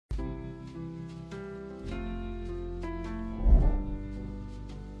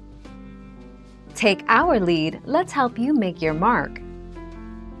Take our lead, let's help you make your mark.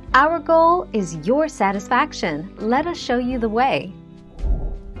 Our goal is your satisfaction. Let us show you the way.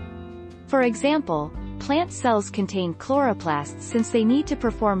 For example, plant cells contain chloroplasts since they need to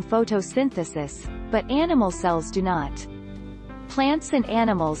perform photosynthesis, but animal cells do not. Plants and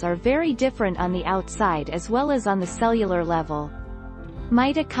animals are very different on the outside as well as on the cellular level.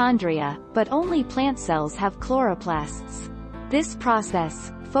 Mitochondria, but only plant cells have chloroplasts. This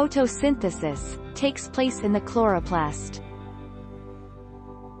process, photosynthesis, takes place in the chloroplast.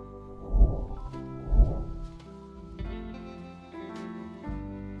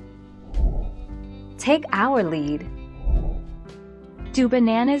 Take our lead. Do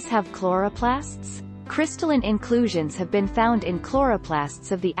bananas have chloroplasts? Crystalline inclusions have been found in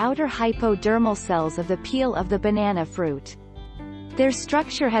chloroplasts of the outer hypodermal cells of the peel of the banana fruit. Their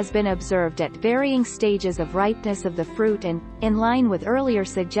structure has been observed at varying stages of ripeness of the fruit and, in line with earlier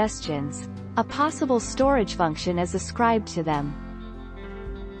suggestions, a possible storage function is ascribed to them.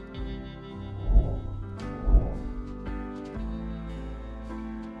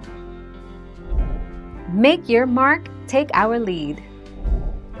 Make your mark, take our lead.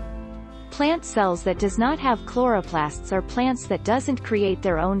 Plant cells that does not have chloroplasts are plants that doesn't create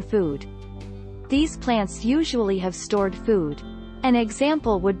their own food. These plants usually have stored food. An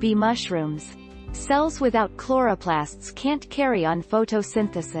example would be mushrooms. Cells without chloroplasts can't carry on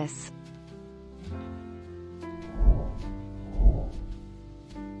photosynthesis.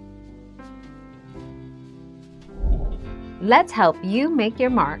 Let's help you make your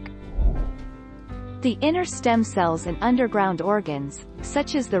mark. The inner stem cells and underground organs,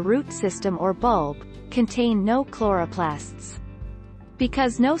 such as the root system or bulb, contain no chloroplasts.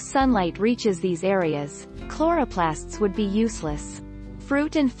 Because no sunlight reaches these areas, chloroplasts would be useless.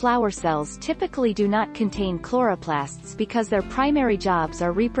 Fruit and flower cells typically do not contain chloroplasts because their primary jobs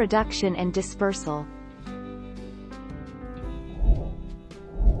are reproduction and dispersal.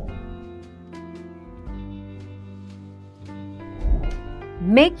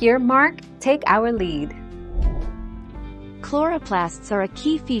 Make your mark, take our lead. Chloroplasts are a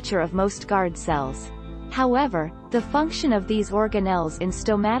key feature of most guard cells. However, the function of these organelles in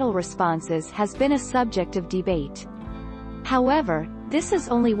stomatal responses has been a subject of debate. However, this is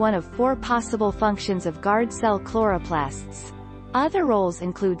only one of 4 possible functions of guard cell chloroplasts. Other roles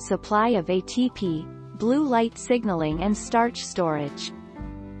include supply of ATP, blue light signaling and starch storage.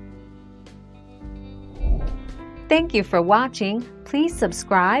 Thank you for watching. Please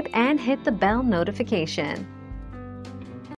subscribe and hit the bell notification.